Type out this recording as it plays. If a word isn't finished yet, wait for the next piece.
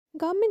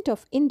Government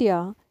of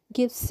India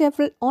gives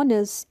several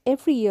honors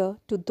every year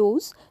to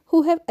those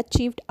who have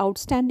achieved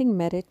outstanding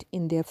merit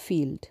in their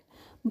field.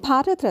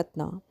 Bharat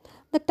Ratna.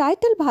 The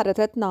title Bharat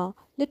Ratna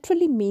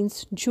literally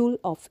means Jewel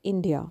of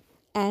India,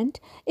 and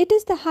it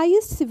is the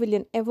highest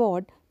civilian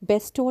award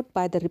bestowed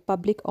by the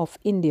Republic of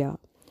India.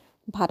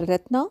 Bharat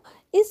Ratna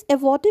is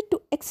awarded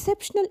to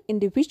exceptional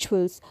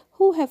individuals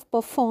who have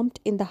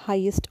performed in the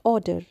highest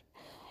order.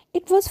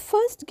 It was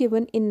first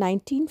given in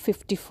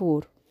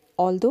 1954,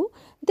 although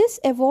this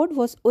award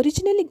was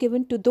originally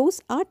given to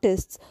those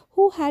artists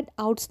who had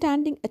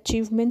outstanding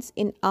achievements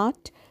in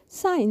art,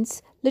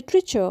 science,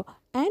 literature,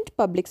 and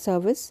public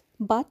service,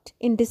 but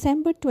in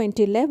December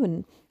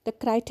 2011, the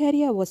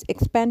criteria was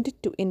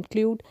expanded to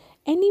include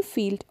any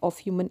field of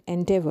human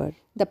endeavor.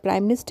 The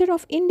Prime Minister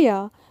of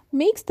India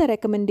makes the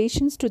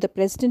recommendations to the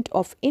President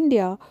of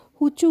India,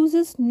 who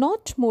chooses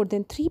not more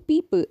than 3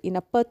 people in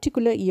a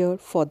particular year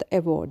for the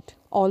award.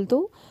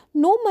 Although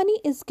no money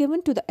is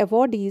given to the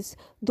awardees,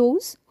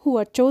 those who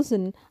are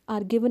chosen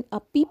are given a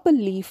people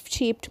leaf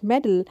shaped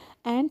medal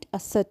and a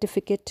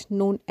certificate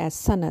known as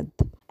Sanad.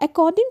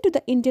 According to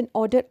the Indian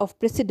Order of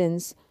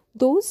Precedence,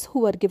 those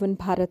who are given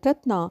Bharat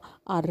Ratna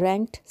are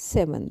ranked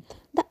 7th.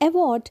 The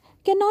award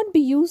cannot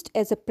be used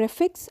as a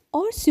prefix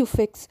or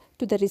suffix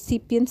to the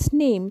recipient's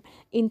name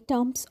in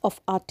terms of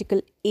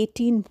Article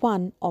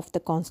 18(1) of the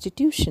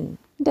Constitution.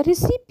 The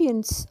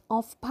recipients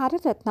of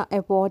Bharat Ratna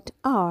award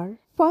are: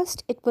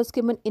 first, it was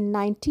given in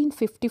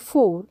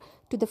 1954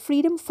 to the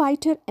freedom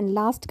fighter and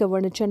last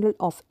Governor General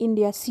of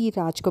India C.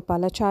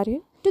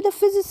 Rajgopalacharya, to the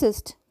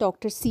physicist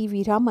Dr. C.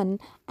 V. Raman,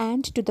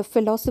 and to the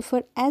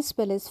philosopher as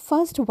well as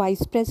first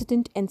Vice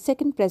President and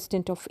second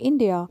President of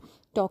India,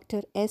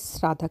 Dr. S.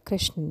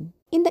 Radhakrishnan.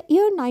 In the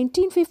year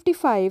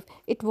 1955,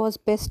 it was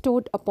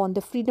bestowed upon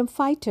the freedom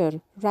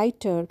fighter,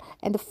 writer,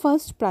 and the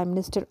first Prime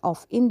Minister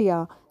of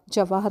India,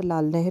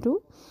 Jawaharlal Nehru,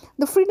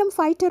 the freedom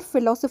fighter,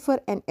 philosopher,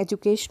 and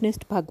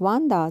educationist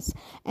Bhagwan Das,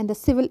 and the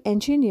civil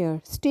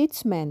engineer,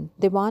 statesman,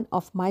 Diwan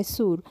of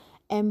Mysore,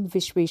 M.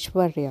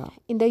 Vishveshwarya.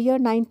 In the year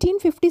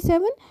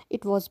 1957,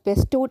 it was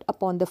bestowed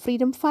upon the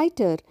freedom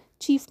fighter,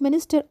 Chief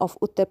Minister of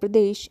Uttar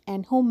Pradesh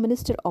and Home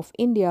Minister of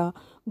India,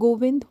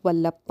 Govind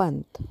Vallabh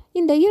Pant.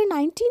 In the year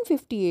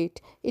 1958,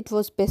 it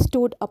was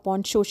bestowed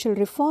upon social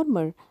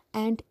reformer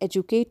and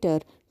educator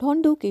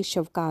Dhondo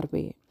Keshav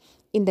Karve.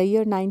 In the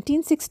year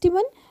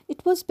 1961,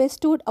 it was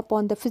bestowed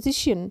upon the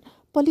physician,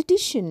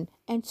 politician,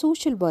 and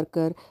social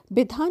worker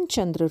Bidhan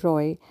Chandra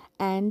Roy,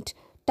 and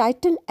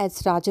titled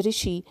as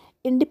Rajarishi,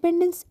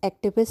 independence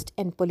activist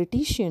and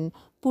politician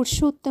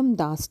Purushottam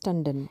Das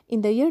Tandon.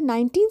 In the year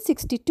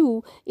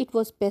 1962, it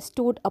was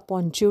bestowed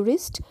upon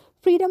jurist,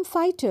 freedom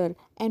fighter,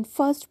 and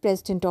first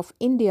President of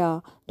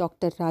India,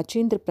 Dr.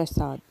 Rajendra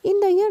Prasad. In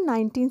the year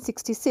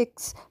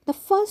 1966, the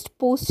first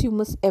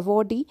posthumous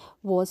awardee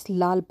was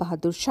Lal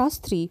Bahadur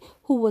Shastri,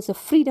 who was a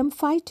freedom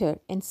fighter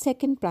and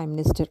second Prime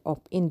Minister of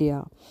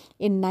India.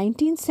 In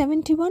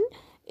 1971,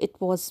 it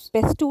was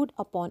bestowed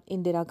upon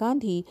Indira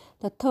Gandhi,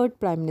 the third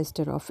Prime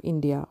Minister of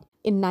India.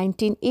 In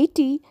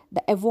 1980,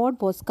 the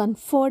award was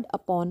conferred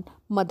upon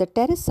Mother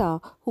Teresa,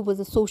 who was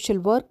a social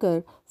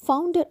worker,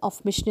 founder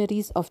of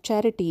Missionaries of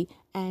Charity,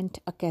 and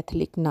a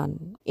Catholic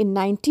nun. In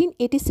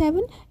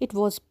 1987, it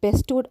was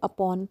bestowed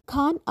upon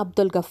Khan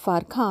Abdul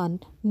Ghaffar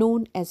Khan,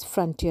 known as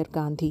Frontier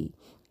Gandhi.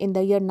 In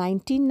the year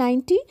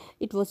 1990,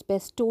 it was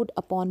bestowed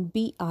upon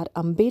B.R.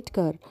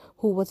 Ambedkar,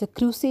 who was a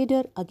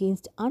crusader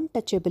against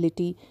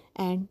untouchability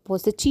and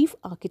was the chief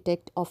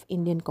architect of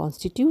Indian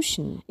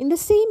Constitution. In the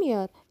same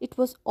year, it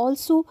was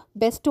also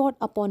bestowed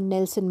upon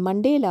Nelson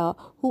Mandela,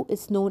 who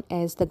is known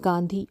as the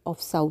Gandhi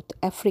of South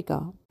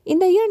Africa. In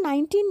the year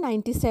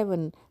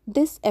 1997,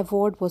 this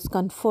award was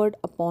conferred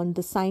upon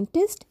the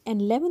scientist and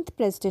 11th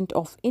President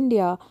of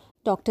India,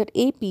 Dr.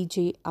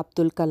 APJ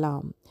Abdul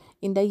Kalam.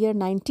 In the year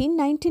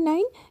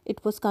 1999,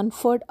 it was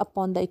conferred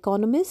upon the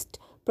economist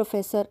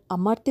Professor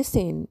Amartya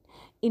Sen.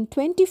 In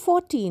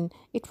 2014,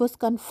 it was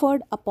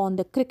conferred upon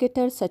the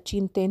cricketer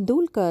Sachin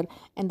Tendulkar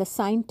and the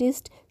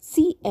scientist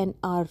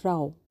C.N.R.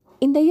 Rao.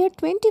 In the year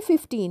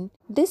 2015,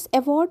 this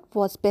award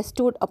was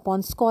bestowed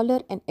upon scholar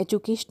and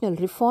educational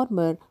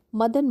reformer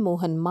Madan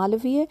Mohan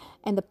Malaviya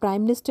and the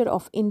Prime Minister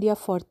of India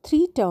for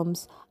 3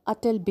 terms,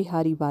 Atal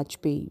Bihari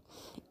Vajpayee.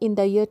 In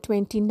the year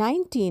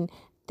 2019,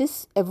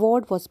 this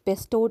award was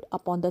bestowed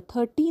upon the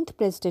 13th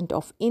President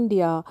of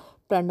India,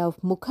 Pranav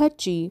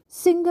Mukherjee,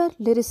 singer,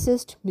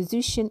 lyricist,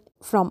 musician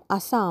from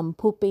Assam,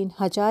 Bhupen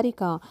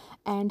Hazarika,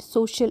 and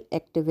social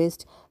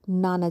activist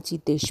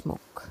Nanaji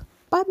Deshmukh.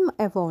 Padma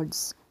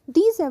Awards.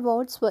 These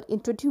awards were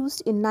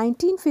introduced in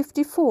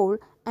 1954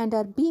 and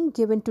are being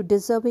given to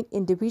deserving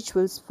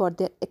individuals for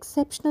their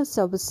exceptional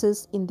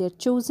services in their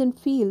chosen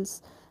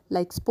fields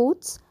like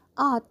sports,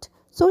 art,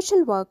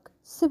 social work,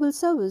 civil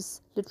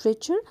service,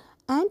 literature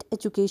and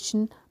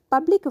education,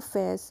 public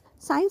affairs,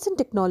 science and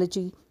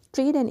technology,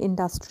 trade and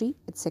industry,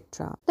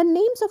 etc. The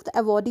names of the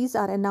awardees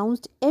are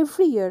announced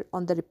every year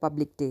on the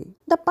Republic Day.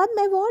 The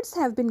Padma Awards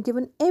have been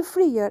given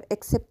every year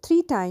except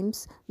 3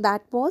 times,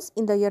 that was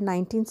in the year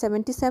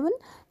 1977,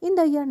 in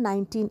the year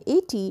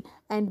 1980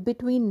 and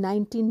between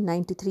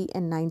 1993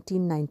 and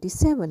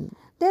 1997.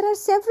 There are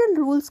several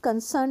rules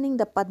concerning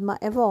the Padma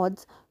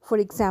Awards. For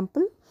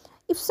example,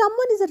 if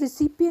someone is a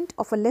recipient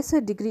of a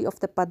lesser degree of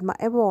the Padma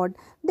Award,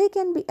 they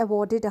can be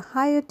awarded a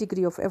higher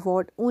degree of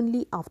award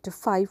only after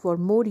 5 or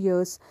more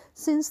years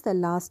since the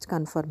last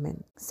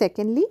conferment.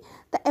 Secondly,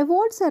 the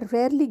awards are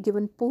rarely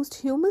given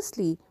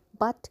posthumously,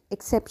 but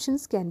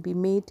exceptions can be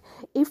made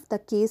if the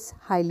case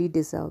highly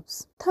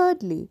deserves.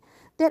 Thirdly,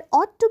 there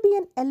ought to be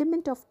an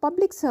element of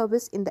public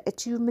service in the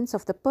achievements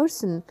of the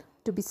person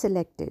to be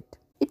selected.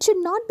 It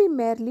should not be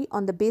merely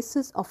on the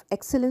basis of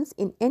excellence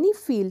in any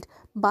field,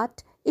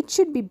 but it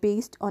should be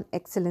based on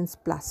excellence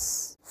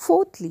plus.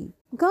 Fourthly,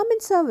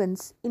 government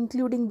servants,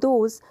 including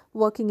those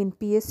working in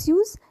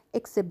PSUs,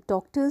 except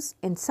doctors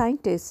and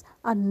scientists,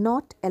 are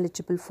not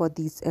eligible for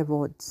these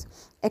awards.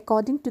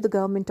 According to the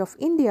Government of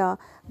India,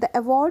 the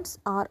awards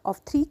are of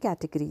 3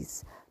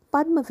 categories.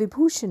 Padma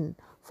Vibhushan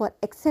for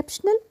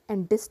exceptional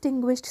and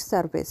distinguished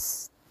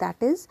service, that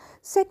is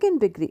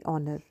second degree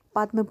honor.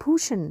 Padma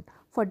Bhushan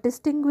for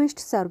distinguished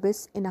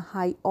service in a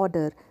high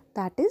order,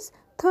 that is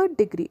third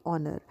degree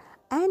honor,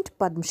 and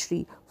Padma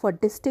Shri for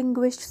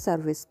distinguished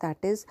service, that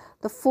is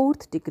the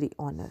fourth degree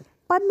honor.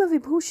 Padma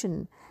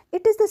Vibhushan,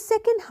 it is the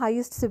second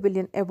highest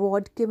civilian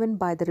award given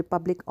by the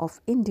Republic of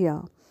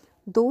India.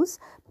 Those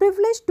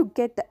privileged to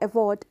get the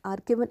award are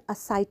given a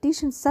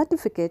citation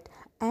certificate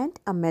and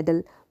a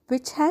medal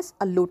which has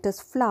a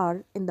lotus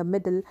flower in the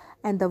middle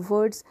and the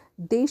words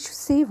Desh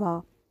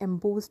Seva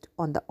embossed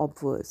on the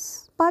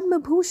obverse. Padma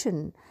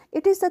Bhushan,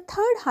 it is the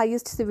third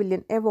highest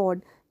civilian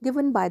award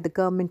given by the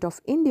Government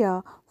of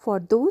India for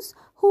those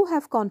who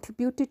have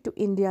contributed to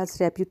India's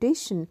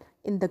reputation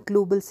in the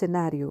global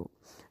scenario.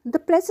 The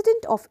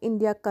President of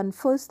India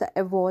confers the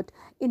award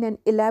in an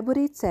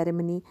elaborate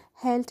ceremony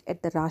held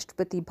at the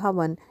Rashtrapati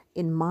Bhavan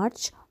in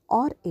March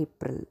or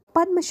April.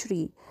 Padma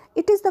Shri,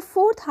 it is the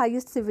fourth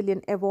highest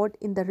civilian award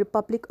in the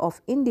Republic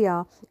of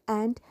India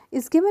and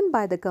is given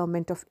by the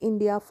Government of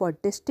India for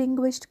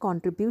distinguished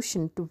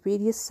contribution to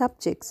various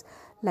subjects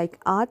like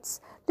arts,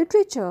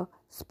 literature,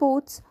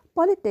 sports,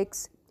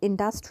 politics,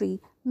 industry,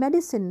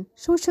 medicine,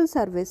 social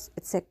service,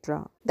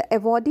 etc. The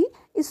awardee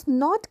is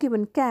not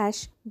given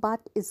cash but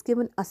is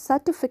given a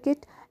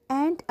certificate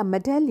and a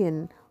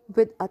medallion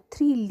with a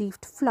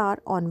 3-leaved flower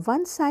on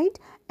one side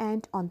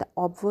and on the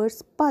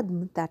obverse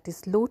Padma, that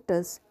is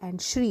lotus,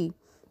 and Shri,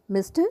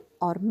 Mr.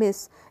 or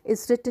Miss,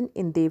 is written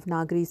in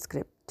Devanagari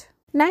script.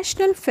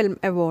 National Film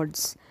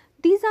Awards.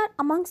 These are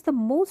amongst the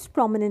most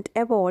prominent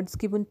awards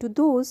given to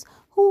those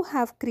who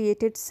have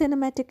created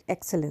cinematic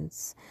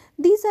excellence.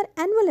 These are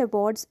annual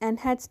awards and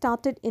had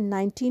started in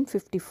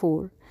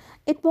 1954.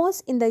 It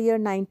was in the year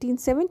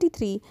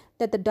 1973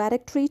 that the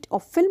Directorate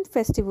of Film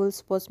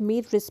Festivals was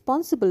made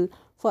responsible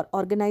for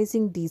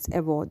organizing these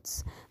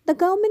awards. The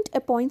government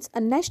appoints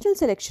a national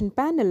selection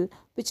panel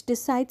which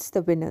decides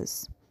the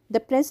winners. The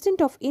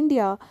President of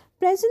India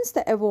presents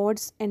the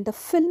awards and the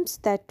films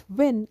that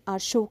win are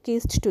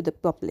showcased to the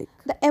public.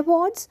 The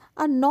awards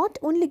are not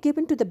only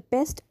given to the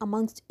best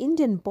amongst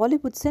Indian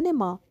Bollywood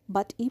cinema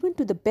but even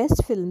to the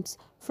best films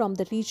from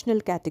the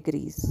regional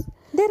categories.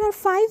 There are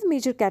 5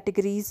 major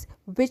categories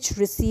which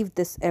receive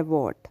this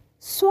award.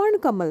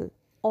 Swarn Kamal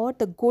or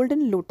the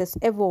Golden Lotus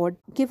Award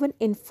given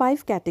in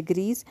 5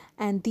 categories,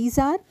 and these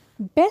are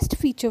Best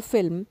Feature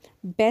Film,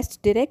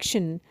 Best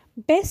Direction,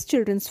 Best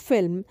Children's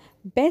Film,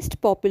 Best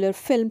Popular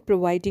Film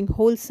providing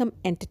wholesome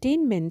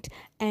entertainment,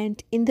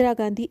 and Indira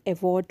Gandhi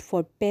Award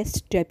for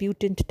Best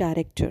Debutant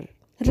Director.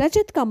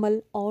 Rajat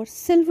Kamal or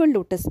Silver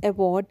Lotus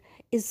Award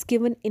is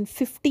given in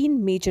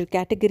 15 major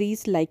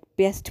categories like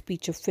Best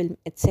Feature Film,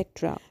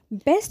 etc.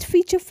 Best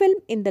Feature Film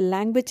in the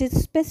languages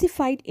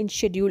specified in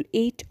Schedule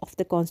 8 of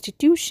the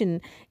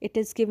Constitution, it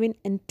is given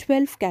in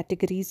 12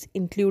 categories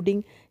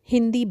including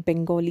Hindi,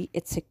 Bengali,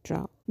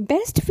 etc.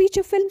 Best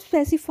Feature Film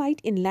specified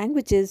in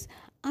languages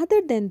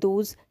other than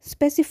those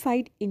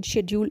specified in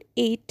Schedule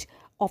 8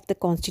 of the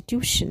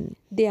Constitution.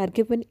 They are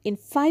given in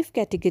 5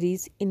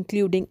 categories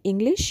including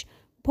English,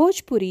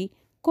 Bhojpuri,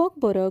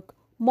 Kokborok,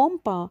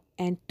 Mompa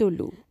and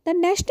Tulu. The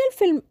National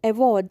Film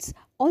Awards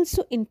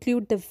also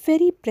include the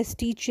very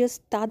prestigious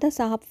Dada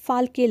Sahab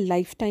Phalke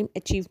Lifetime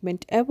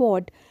Achievement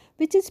Award,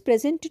 which is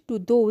presented to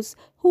those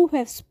who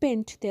have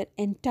spent their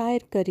entire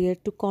career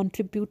to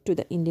contribute to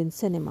the Indian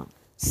cinema.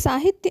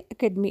 Sahitya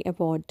Akademi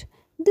Award.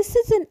 This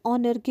is an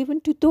honor given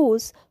to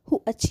those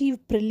who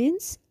achieve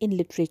brilliance in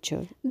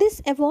literature.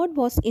 This award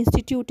was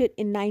instituted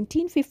in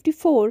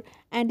 1954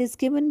 and is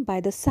given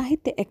by the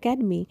Sahitya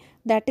Akademi,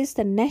 that is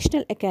the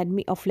National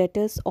Academy of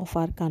Letters of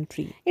our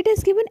country. It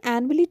is given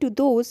annually to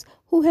those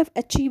who have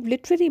achieved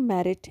literary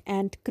merit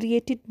and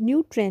created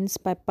new trends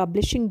by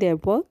publishing their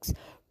works,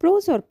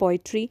 prose or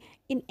poetry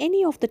in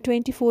any of the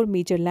 24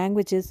 major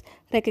languages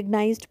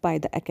recognized by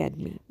the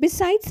Academy.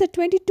 Besides the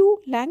 22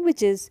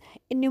 languages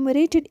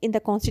enumerated in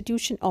the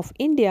Constitution of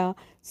India,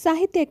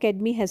 Sahitya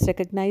Academy has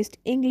recognized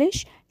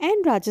English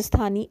and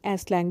Rajasthani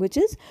as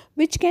languages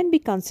which can be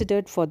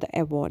considered for the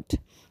award.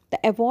 The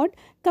award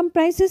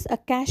comprises a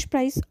cash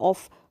prize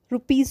of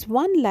rupees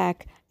 1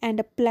 lakh and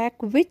a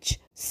plaque which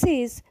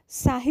says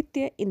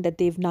Sahitya in the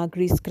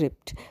Devanagari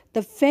script.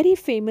 The very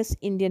famous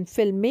Indian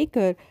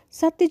filmmaker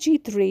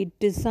Satyajit Ray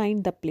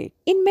designed the plaque.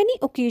 In many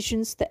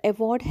occasions, the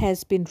award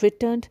has been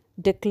returned,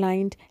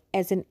 declined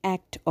as an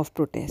act of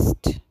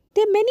protest.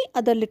 There are many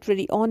other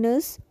literary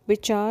honors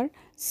which are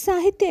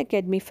Sahitya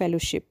Academy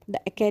Fellowship.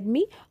 The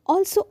Academy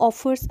also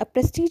offers a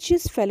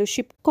prestigious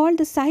fellowship called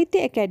the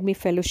Sahitya Academy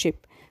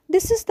Fellowship.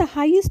 This is the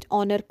highest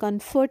honor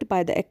conferred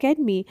by the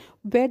Academy,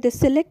 where they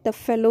select the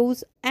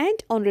fellows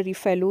and honorary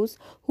fellows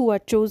who are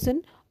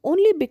chosen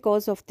only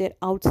because of their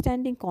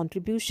outstanding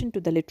contribution to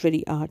the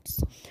literary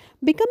arts.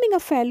 Becoming a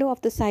fellow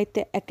of the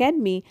Sahitya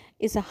Academy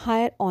is a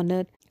higher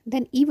honor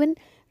than even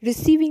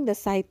receiving the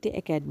Sahitya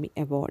Academy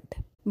Award.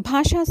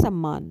 Bhasha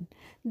Samman.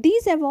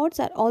 These awards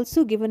are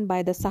also given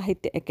by the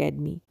Sahitya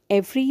Academy.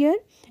 Every year,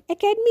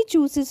 Academy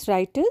chooses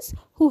writers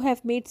who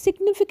have made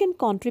significant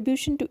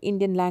contribution to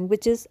Indian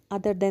languages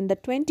other than the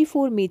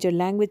 24 major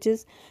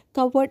languages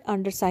covered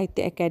under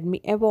Sahitya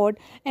Academy Award,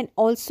 and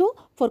also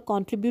for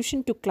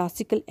contribution to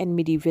classical and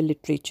medieval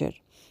literature.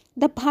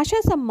 The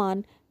Bhasha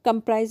Samman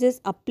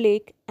comprises a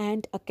plaque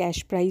and a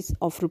cash prize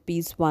of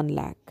rupees 1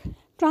 lakh.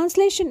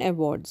 Translation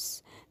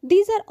Awards.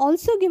 These are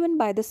also given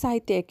by the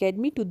Sahitya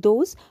Academy to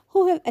those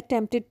who have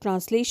attempted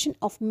translation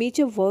of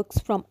major works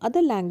from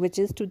other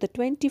languages to the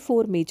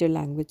 24 major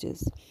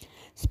languages.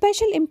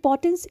 Special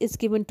importance is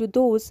given to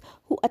those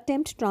who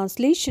attempt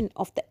translation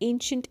of the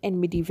ancient and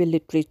medieval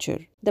literature.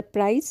 The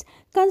prize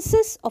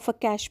consists of a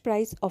cash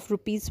prize of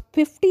rupees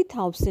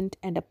 50,000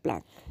 and a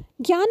plaque.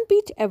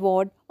 Gyanpith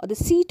Award, or the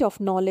Seat of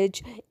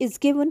Knowledge, is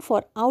given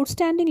for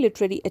outstanding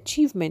literary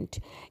achievement.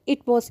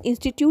 It was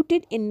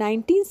instituted in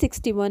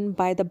 1961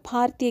 by the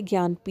Bharatiya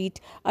Gyanpith,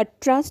 a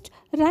trust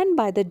run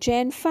by the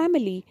Jain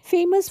family,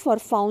 famous for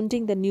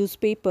founding the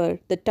newspaper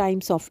The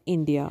Times of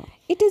India.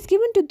 It is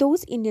given to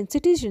those Indian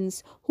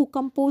citizens who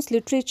compose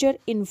literature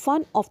in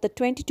one of the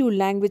 22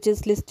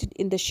 languages listed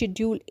in the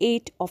Schedule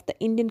 8 of the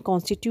Indian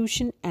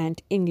Constitution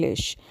and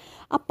English.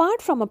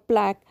 Apart from a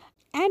plaque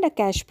and a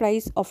cash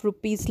prize of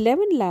rupees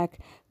 11 lakh,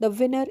 the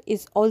winner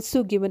is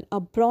also given a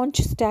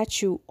bronze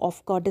statue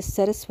of Goddess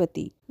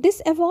Saraswati. This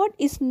award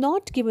is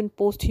not given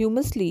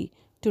posthumously.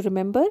 To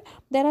remember,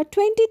 there are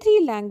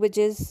 23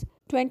 languages,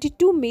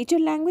 22 major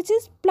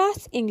languages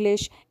plus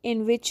English,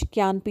 in which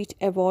Gyanpith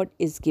Award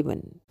is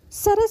given.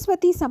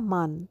 Saraswati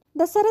Samman.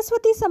 The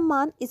Saraswati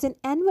Samman is an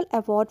annual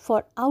award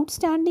for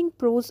outstanding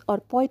prose or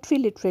poetry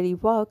literary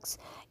works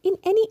in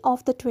any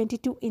of the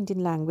 22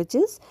 Indian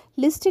languages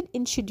listed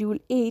in Schedule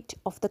 8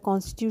 of the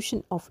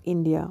Constitution of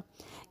India.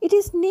 It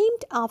is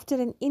named after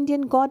an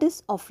Indian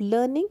goddess of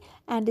learning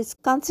and is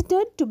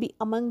considered to be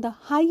among the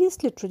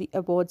highest literary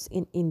awards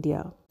in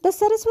India. The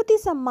Saraswati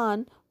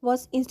Samman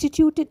was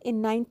instituted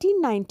in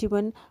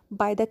 1991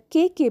 by the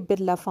K.K.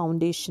 Birla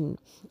Foundation.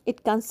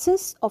 It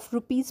consists of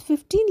rupees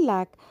 15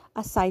 lakh,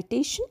 a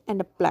citation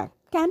and a plaque.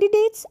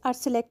 Candidates are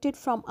selected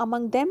from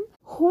among them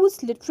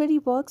whose literary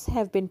works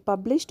have been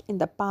published in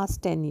the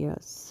past 10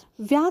 years.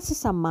 Vyasa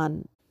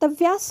Samman. The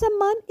Vyasa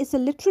Samman is a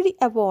literary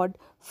award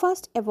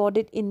first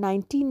awarded in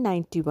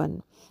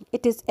 1991.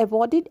 It is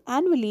awarded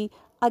annually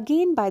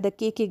again by the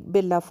K.K.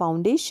 Birla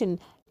Foundation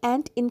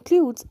and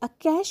includes a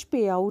cash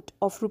payout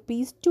of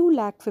rupees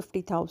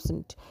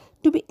 2,50,000.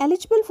 To be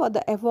eligible for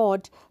the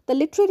award, the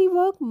literary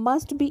work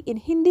must be in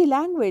Hindi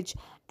language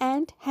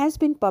and has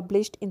been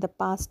published in the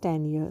past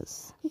 10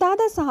 years.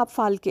 Dada Sahab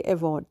Phalke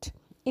Award.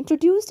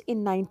 Introduced in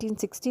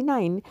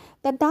 1969,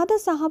 the Dada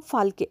Sahab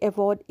Phalke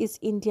Award is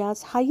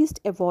India's highest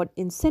award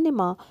in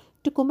cinema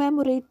to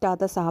commemorate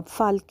Dada Sahab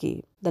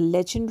Phalke, the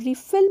legendary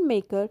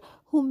filmmaker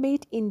who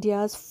made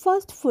India's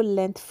first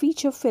full-length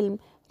feature film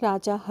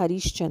Raja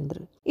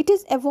Harishchandra. It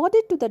is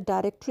awarded to the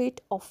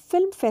Directorate of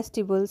Film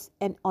Festivals,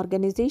 an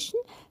organization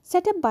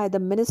set up by the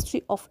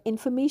Ministry of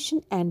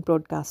Information and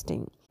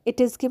Broadcasting. It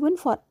is given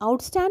for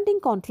outstanding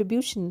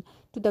contribution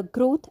to the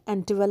growth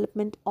and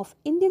development of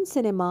Indian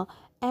cinema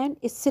and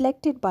is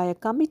selected by a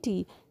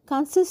committee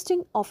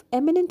consisting of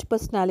eminent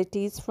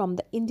personalities from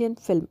the Indian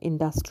film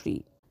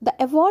industry. The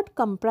award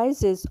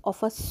comprises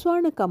of a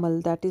Swarna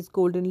Kamal, that is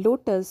Golden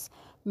Lotus,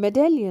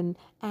 medallion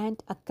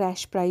and a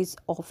cash prize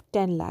of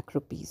 10 lakh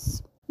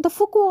rupees. The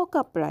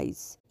Fukuoka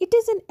Prize. It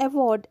is an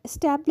award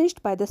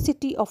established by the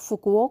city of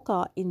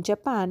Fukuoka in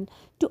Japan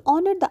to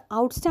honor the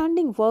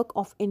outstanding work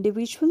of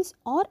individuals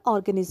or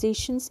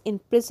organizations in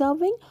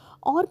preserving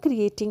or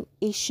creating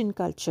Asian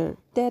culture.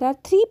 There are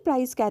 3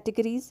 prize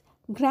categories: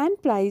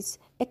 Grand Prize,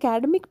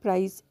 Academic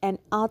Prize and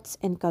Arts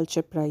and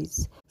Culture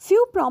Prize.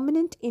 Few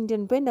prominent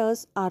Indian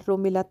winners are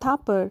Romila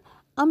Thapar,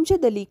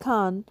 Amjad Ali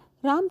Khan,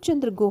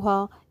 Ramchandra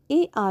Guha,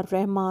 A.R.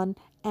 Rahman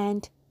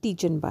and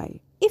Tijan Bai.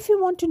 If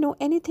you want to know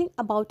anything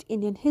about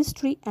Indian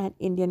history and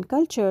Indian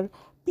culture,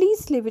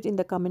 please leave it in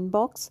the comment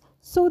box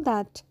so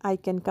that I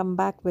can come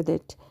back with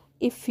it.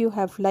 If you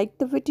have liked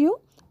the video,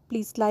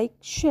 please like,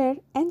 share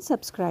and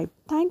subscribe.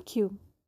 Thank you.